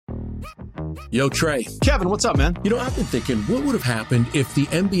Yo, Trey. Kevin, what's up, man? I've been thinking, what would have happened if the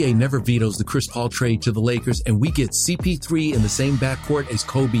NBA never vetoes the Chris Paul trade to the Lakers and we get CP3 in the same backcourt as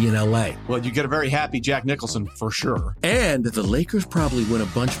Kobe in LA? Well, you get a very happy Jack Nicholson for sure. And the Lakers probably win a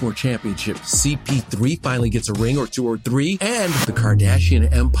bunch more championships. CP3 finally gets a ring or two or three, and the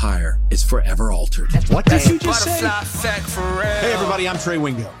Kardashian empire is forever altered. What did you just say? Hey, everybody, I'm Trey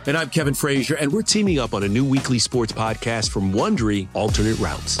Wingo. And I'm Kevin Frazier, and we're teaming up on a new weekly sports podcast from Wondery, Alternate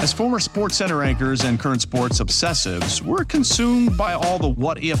Routes. As former Sports Center anchors and current sports obsessives, we're consumed by all the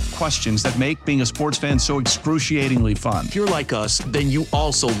what-if questions that make being a sports fan so excruciatingly fun. If you're like us, then you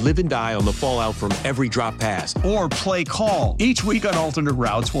also live and die on the fallout from every drop pass. Or play call. Each week on Alternate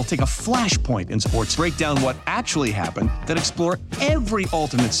Routes, we'll take a flashpoint in sports, break down what actually happened, then explore every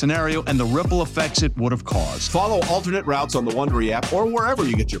alternate scenario and the ripple effects it would have caused. Follow Alternate Routes on the Wondery app or wherever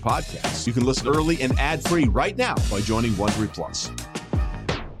you get your podcasts. You can listen early and ad-free right now by joining Wondery Plus.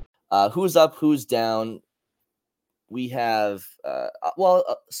 Who's up, who's down? We have,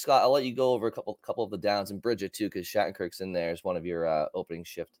 Scott, I'll let you go over a couple of the downs, and Bridget too, because Shattenkirk's in there as one of your opening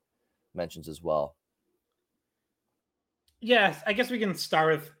shift mentions as well. Yeah, I guess we can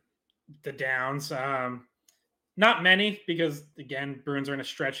start with the downs. Not many, because again, Bruins are in a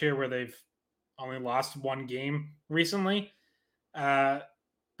stretch here where they've only lost one game recently. But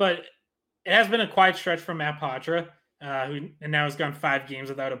it has been a quiet stretch from Matt Poitras, who now has gone 5 games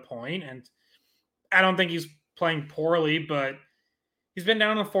without a point. And I don't think he's playing poorly, but he's been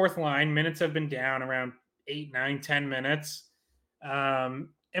down on the fourth line. Minutes have been down around 8, 9, 10 minutes. And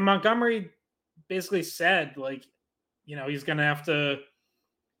Montgomery basically said, he's going to have to,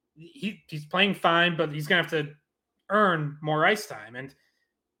 he's playing fine, but he's going to have to earn more ice time. And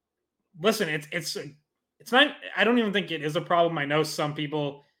listen, it's not, I don't even think it is a problem. I know some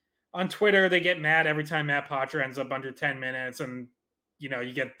people on Twitter, they get mad every time Matt Poitras ends up under 10 minutes. And,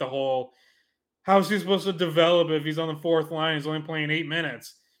 you get the whole, how's he supposed to develop if he's on the fourth line? He's only playing 8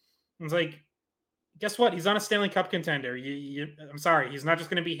 minutes. And it's like, guess what? He's on a Stanley Cup contender. I'm sorry. He's not just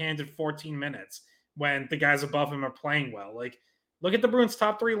going to be handed 14 minutes when the guys above him are playing well. Look at the Bruins'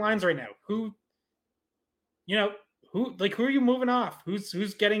 top 3 lines right now. Who are you moving off?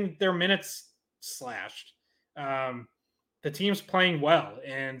 Who's getting their minutes slashed? The team's playing well.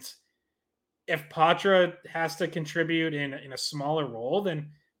 And if Poitras has to contribute in a smaller role, then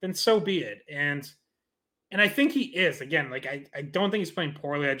so be it. And I think he is. Again, I don't think he's playing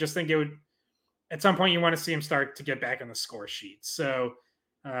poorly. I just think it would, at some point, you want to see him start to get back on the score sheet. So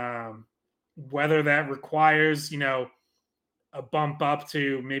whether that requires, a bump up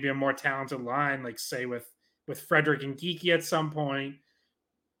to maybe a more talented line, like say with Frederick and Geeky at some point,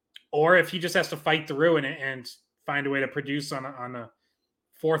 or if he just has to fight through and find a way to produce on a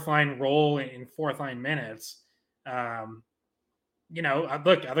fourth line role in fourth line minutes. Look,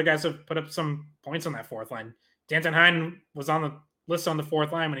 other guys have put up some points on that fourth line. Danton Heinen was on the list on the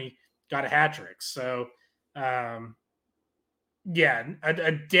fourth line when he got a hat trick. So, a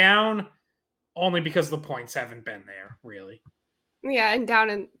down only because the points haven't been there, really. Yeah, and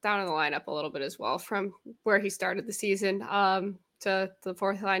down in the lineup a little bit as well from where he started the season to the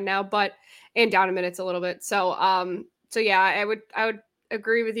fourth line now, and down in minutes a little bit. So I would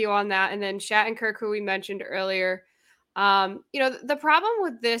agree with you on that. And then Shattenkirk, who we mentioned earlier, the problem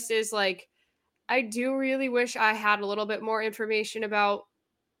with this is I do really wish I had a little bit more information about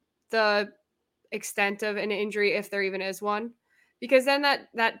the extent of an injury, if there even is one, because then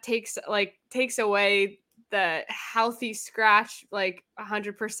that takes away the healthy scratch,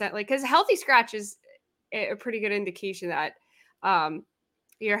 100%, because healthy scratch is a pretty good indication that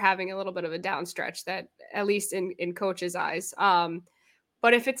you're having a little bit of a down stretch, that at least in coach's eyes.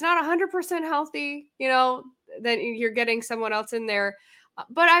 But if it's not 100% healthy, then you're getting someone else in there.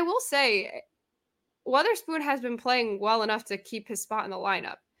 But I will say Weatherspoon has been playing well enough to keep his spot in the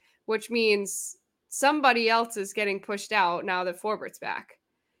lineup, which means somebody else is getting pushed out now that Forbert's back.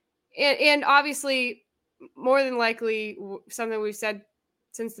 And obviously, more than likely, something we've said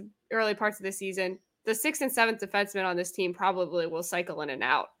since the early parts of the season, the 6th and 7th defensemen on this team probably will cycle in and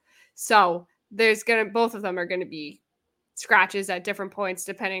out. So both of them are going to be scratches at different points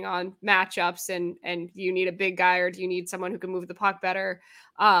depending on matchups and do you need a big guy or do you need someone who can move the puck better?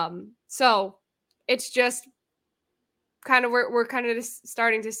 So it's just kind of, we're kind of just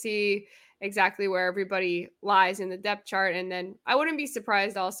starting to see exactly where everybody lies in the depth chart. And then I wouldn't be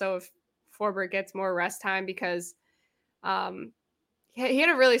surprised also if Forbert gets more rest time because he had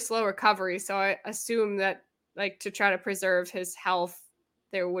a really slow recovery. So I assume that to try to preserve his health,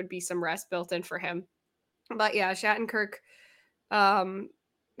 there would be some rest built in for him. But yeah, Shattenkirk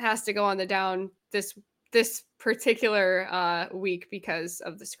has to go on the down this particular week because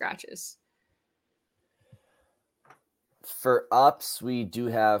of the scratches. For ups, we do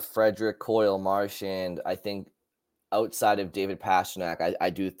have Frederick, Coyle, Marchand. I think outside of David Pastrnak, I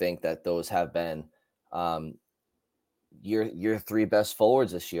do think that those have been your three best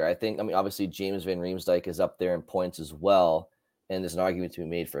forwards this year. I think, I mean, obviously James Van Riemsdyk is up there in points as well, and there's an argument to be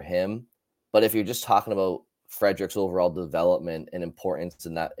made for him. But if you're just talking about Frederick's overall development and importance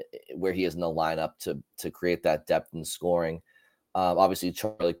in that, where he is in the lineup to create that depth in scoring, obviously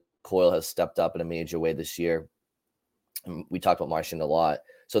Charlie Coyle has stepped up in a major way this year. We talked about Marchand a lot.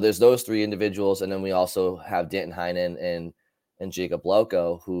 So there's those three individuals, and then we also have Danton Heinen and Jacob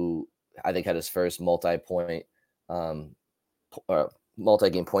Lauko, who I think had his first multi-game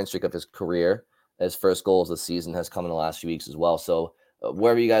point streak of his career. His first goals of the season has come in the last few weeks as well. So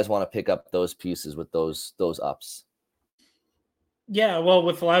wherever you guys want to pick up those pieces with those ups. Yeah, well,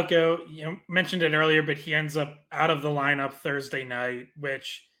 with Lauko, mentioned it earlier, but he ends up out of the lineup Thursday night,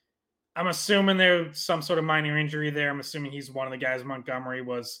 which I'm assuming there's some sort of minor injury there. I'm assuming he's one of the guys Montgomery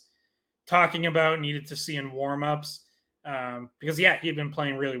was talking about, needed to see in warmups. Because, yeah, he'd been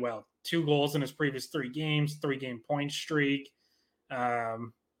playing really well. 2 goals in his previous 3 games, 3-game point streak,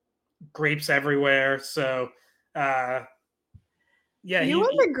 grapes everywhere. So, yeah. You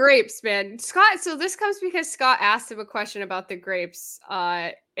and the grapes, man. Scott, so this comes because Scott asked him a question about the grapes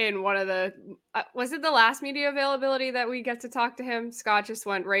in one of the, was it the last media availability that we get to talk to him? Scott just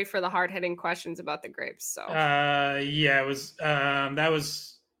went right for the hard-hitting questions about the grapes. So yeah, it was, that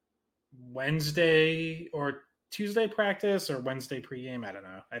was Wednesday or Tuesday practice or Wednesday pregame. I don't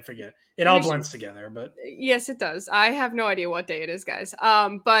know. I forget. It all blends together, but yes, it does. I have no idea what day it is, guys.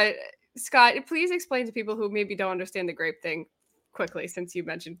 But Scott, please explain to people who maybe don't understand the grape thing quickly, since you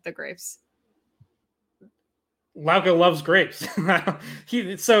mentioned the grapes. Lauko loves grapes.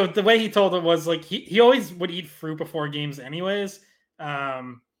 So the way he told it was like he always would eat fruit before games anyways.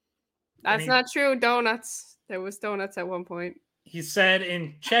 That's not true. Donuts. There was donuts at one point. He said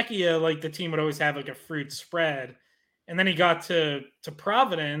in Czechia, like the team would always have like a fruit spread. And then he got to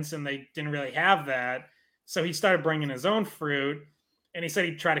Providence and they didn't really have that. So he started bringing his own fruit. And he said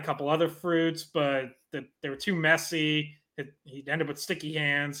he tried a couple other fruits, but they were too messy. He'd end up with sticky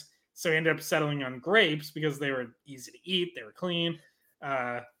hands. So he ended up settling on grapes because they were easy to eat. They were clean.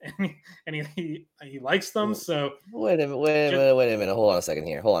 And he likes them. So wait a minute. Hold on a second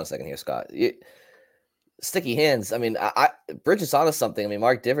here, Scott. Sticky hands. I mean, Bridget's onto something. I mean,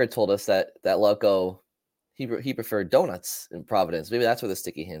 Mark Diver told us that Lauko, he preferred donuts in Providence. Maybe that's where the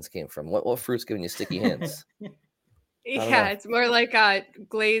sticky hands came from. What fruit's giving you sticky hands? Yeah, it's more like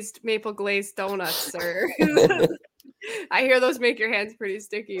maple glazed donuts, or I hear those make your hands pretty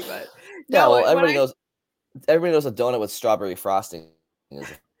sticky. But yeah, well, everybody knows a donut with strawberry frosting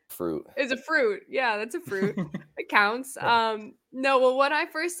is a fruit. Is a fruit. Yeah, that's a fruit. It counts. No, well, when I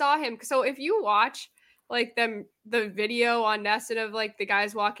first saw him, so if you watch like the video on NESN of like the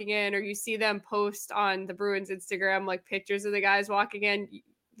guys walking in, or you see them post on the Bruins Instagram like pictures of the guys walking in,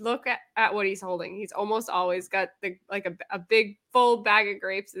 look at what he's holding. He's almost always got a big full bag of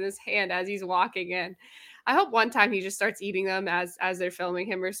grapes in his hand as he's walking in. I hope one time he just starts eating them as they're filming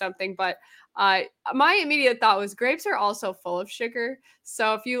him or something. But my immediate thought was grapes are also full of sugar.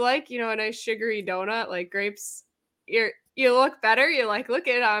 So if you like, a nice sugary donut, like grapes, you look better. You're like, look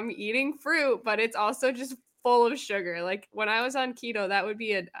at, I'm eating fruit, but it's also just full of sugar. Like when I was on keto, that would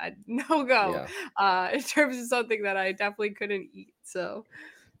be a no-go in terms of something that I definitely couldn't eat. So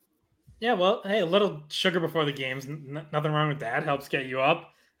yeah, well, hey, a little sugar before the games, nothing wrong with that. Helps get you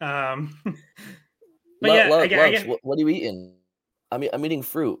up. But Loves, what are you eating? I'm eating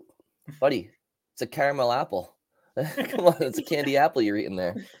fruit, buddy. It's a caramel apple. Come on, it's a candy apple you're eating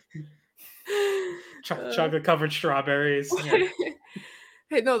there. Chocolate covered strawberries. Yeah.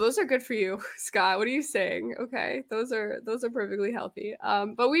 Hey, no, those are good for you, Scott. What are you saying? Okay, those are perfectly healthy.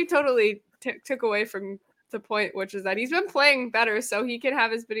 But we totally took away from the point, which is that he's been playing better, so he can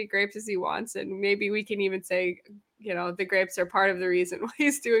have as many grapes as he wants, and maybe we can even say, the grapes are part of the reason why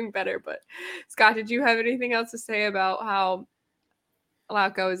he's doing better. But Scott, did you have anything else to say about how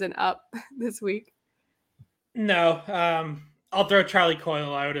Lauko is an up this week? No, I'll throw Charlie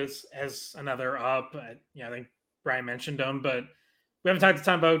Coyle out as another up. I think Brian mentioned him, but we haven't talked a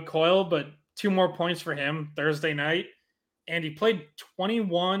ton about Coyle, but 2 more points for him Thursday night. And he played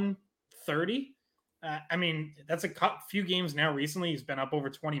 21-30. I mean, that's a few games now recently. He's been up over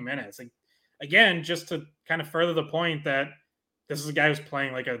 20 minutes. Like, again, just to kind of further the point that this is a guy who's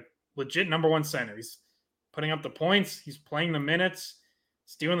playing like a legit number 1 center. He's putting up the points. He's playing the minutes.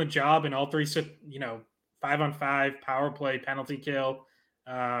 He's doing the job in all 3, 5-on-5, power play, penalty kill.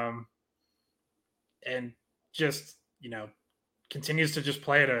 And just, continues to just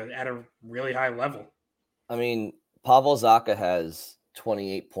play at a really high level. I mean, Pavel Zacha has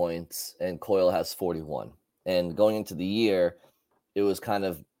 28 points and Coyle has 41. And going into the year, it was kind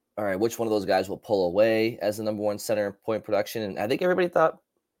of, all right, which one of those guys will pull away as the number one center in point production? And I think everybody thought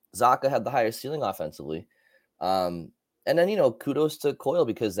Zacha had the higher ceiling offensively. And then, kudos to Coyle,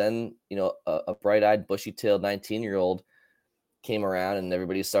 because then, a bright-eyed, bushy-tailed 19-year-old came around and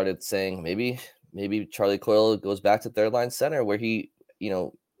everybody started saying maybe Charlie Coyle goes back to third line center, where he,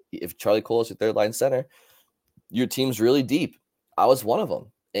 if Charlie Coyle is your third line center, your team's really deep. I was one of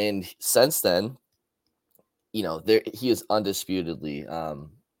them. And since then, he is undisputedly,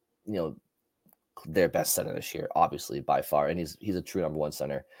 their best center this year, obviously, by far. And he's a true number one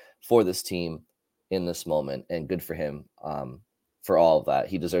center for this team in this moment, and good for him for all of that.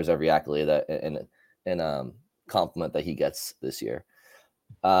 He deserves every accolade and compliment that he gets this year.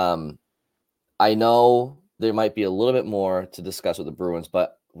 I know there might be a little bit more to discuss with the Bruins,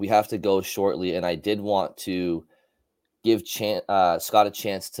 but we have to go shortly. And I did want to give Scott a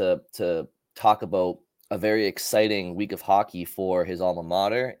chance to talk about a very exciting week of hockey for his alma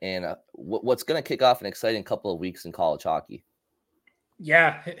mater, and what's going to kick off an exciting couple of weeks in college hockey.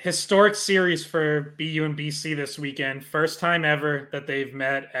 Yeah, historic series for BU and BC this weekend. First time ever that they've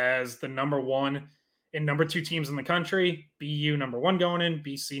met as the number one and number two teams in the country. BU number one going in,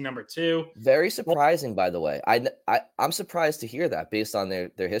 BC number two. Very surprising, by the way. I'm surprised to hear that based on their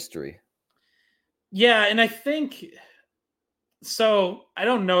history. Yeah, and I think so. I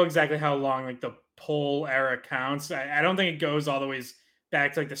don't know exactly how long like the poll era counts. I don't think it goes all the way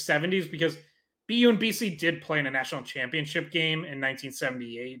back to like the 70s, because BU and BC did play in a national championship game in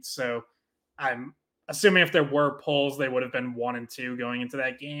 1978. So I'm assuming if there were polls, they would have been 1 and 2 going into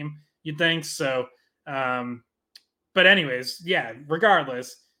that game, you'd think. So, but anyways, yeah,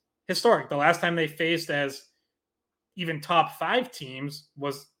 regardless, historic. The last time they faced as even top 5 teams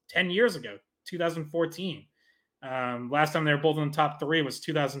was 10 years ago, 2014. Last time they were both in the top 3 was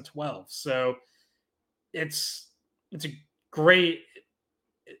 2012. So it's a great.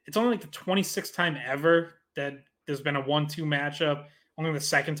 It's only like the 26th time ever that there's been a 1-2 matchup. Only the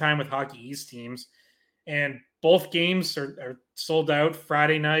second time with Hockey East teams, and both games are sold out.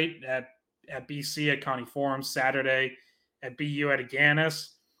 Friday night at BC at Connie Forum, Saturday at BU at Aganis.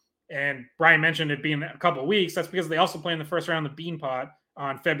 And Brian mentioned it being a couple of weeks. That's because they also play in the first round of the Beanpot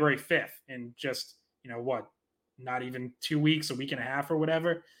on February 5th, in just not even 2 weeks, a week and a half or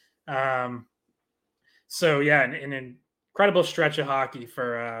whatever. So yeah, an incredible stretch of hockey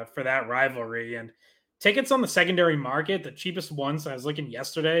for that rivalry. And tickets on the secondary market, the cheapest ones I was looking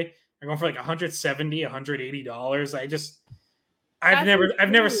yesterday, are going for like $170, $180.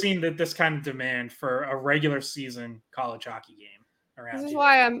 I've never seen this kind of demand for a regular season college hockey game around This is here.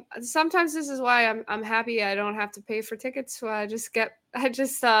 why I'm happy I don't have to pay for tickets. So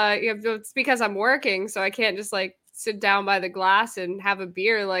it's because I'm working, so I can't just like sit down by the glass and have a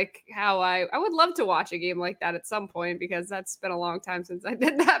beer like how I would love to watch a game like that at some point, because that's been a long time since I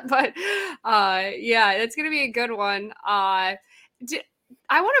did that. But yeah, it's going to be a good one. I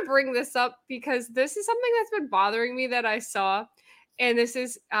want to bring this up because this is something that's been bothering me that I saw, and this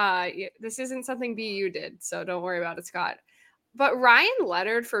isn't something BU did, so don't worry about it, Scott. But Ryan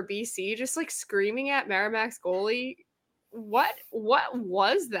Leonard for BC just like screaming at Merrimack's goalie. What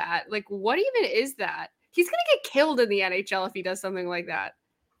was that? Like, what even is that? He's going to get killed in the NHL if he does something like that.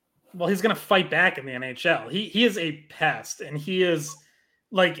 Well, he's going to fight back in the NHL. He is a pest, and he is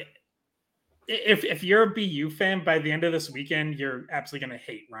like, if you're a BU fan, by the end of this weekend, you're absolutely going to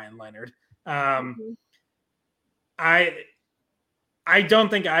hate Ryan Leonard. I don't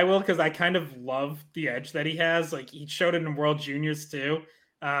think I will, because I kind of love the edge that he has. Like, he showed it in World Juniors too.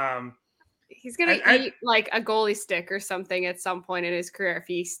 He's going to eat like a goalie stick or something at some point in his career if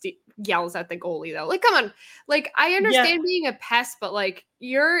he yells at the goalie, though. Like, come on. Like, I understand being a pest, but like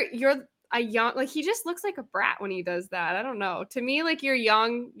you're a young, like he just looks like a brat when he does that. I don't know. To me, like, you're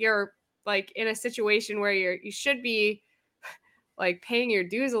young, you're like in a situation where you should be like paying your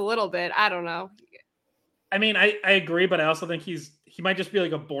dues a little bit. I don't know. I mean, I agree, but I also think he might just be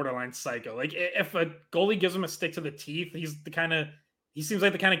like a borderline psycho. Like, if a goalie gives him a stick to the teeth, he seems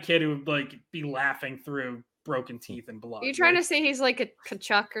like the kind of kid who would like be laughing through broken teeth and blood. Are you trying to say he's like a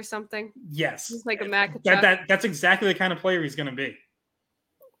Kachuk or something? Yes. He's like a Matt Kachuk. That's exactly the kind of player he's going to be.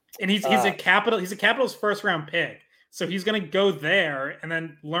 And he's a Capital's first round pick. So he's going to go there and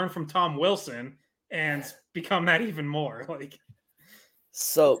then learn from Tom Wilson and become that even more. Like,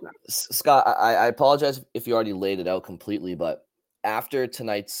 so Scott, I apologize if you already laid it out completely, but after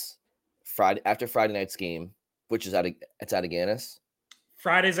Friday night's game, which is at Aganis.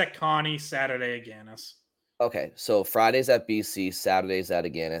 Friday's at Connie, Saturday Aganis. Okay, so Friday's at BC, Saturday's at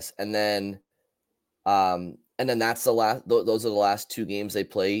Aganis, and then And then that's the last. Those are the last 2 games they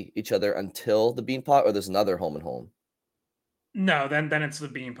play each other until the Beanpot, or there's another home and home. No, then it's the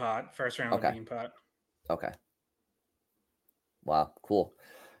Beanpot, first round of Okay. Beanpot. Okay. Wow, cool.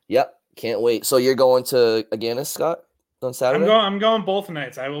 Yep, can't wait. So you're going to Agganis, Scott, on Saturday? I'm going both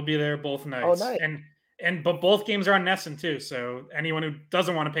nights. I will be there both nights. nice. But both games are on Nesson too. So anyone who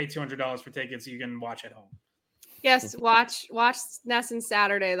doesn't want to pay $200 for tickets, you can watch at home. Yes, watch Nesson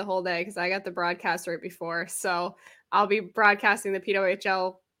Saturday the whole day because I got the broadcast right before. So I'll be broadcasting the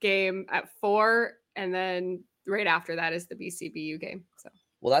PWHL game at 4, and then right after that is the BCBU game. So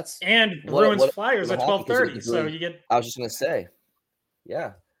Well, that's and Bruins Flyers at 12:30. So you get. I was just gonna say,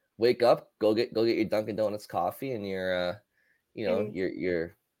 yeah, wake up, go get your Dunkin' Donuts coffee and your,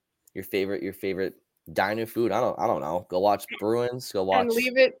 your favorite diner food. I don't know. Go watch Bruins. Go watch. And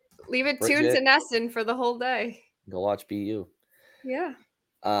leave it tuned Bridget. to Nesson for the whole day. Go watch BU. Yeah.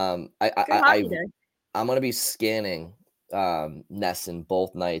 I'm gonna be scanning Nesson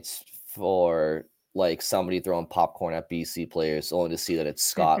both nights for like somebody throwing popcorn at BC players, only to see that it's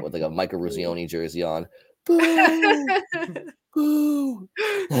Scott with like a Michael Ruzioni jersey on. Boo! Boo!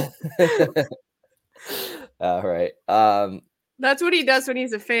 All right. That's what he does when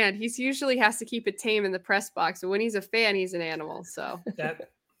he's a fan. He usually has to keep it tame in the press box, but when he's a fan, he's an animal. So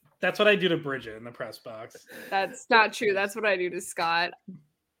that's what I do to Bridget in the press box. That's not true. That's what I do to Scott.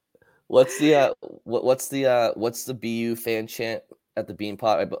 What's the BU fan chant at the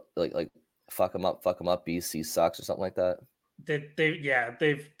Beanpot? Like fuck them up, BC sucks, or something like that.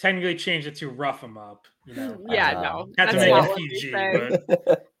 They've technically changed it to rough them up. Yeah, no, not to make it PG,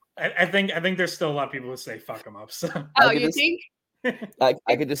 but I think there's still a lot of people who say fuck them up. So you think? I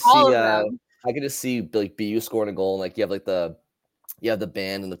could just see I could just see like BU scoring a goal, and like you have the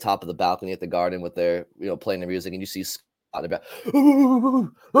band in the top of the balcony at the Garden with their playing the music, and you see Scott about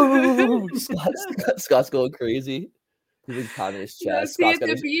Scott's going crazy. He's like pounding his chest.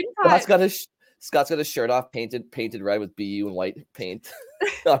 Scott's got his shirt off, painted red with BU and white paint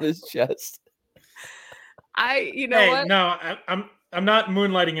on his chest. What? No, I'm not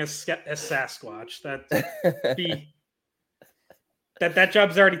moonlighting as Sasquatch. That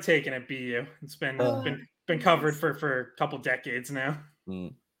job's already taken at BU. It's been covered for a couple decades now.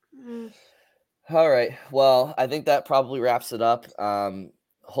 All right. Well, I think that probably wraps it up.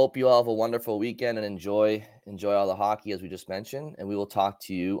 Hope you all have a wonderful weekend and enjoy all the hockey as we just mentioned, and we will talk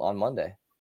to you on Monday.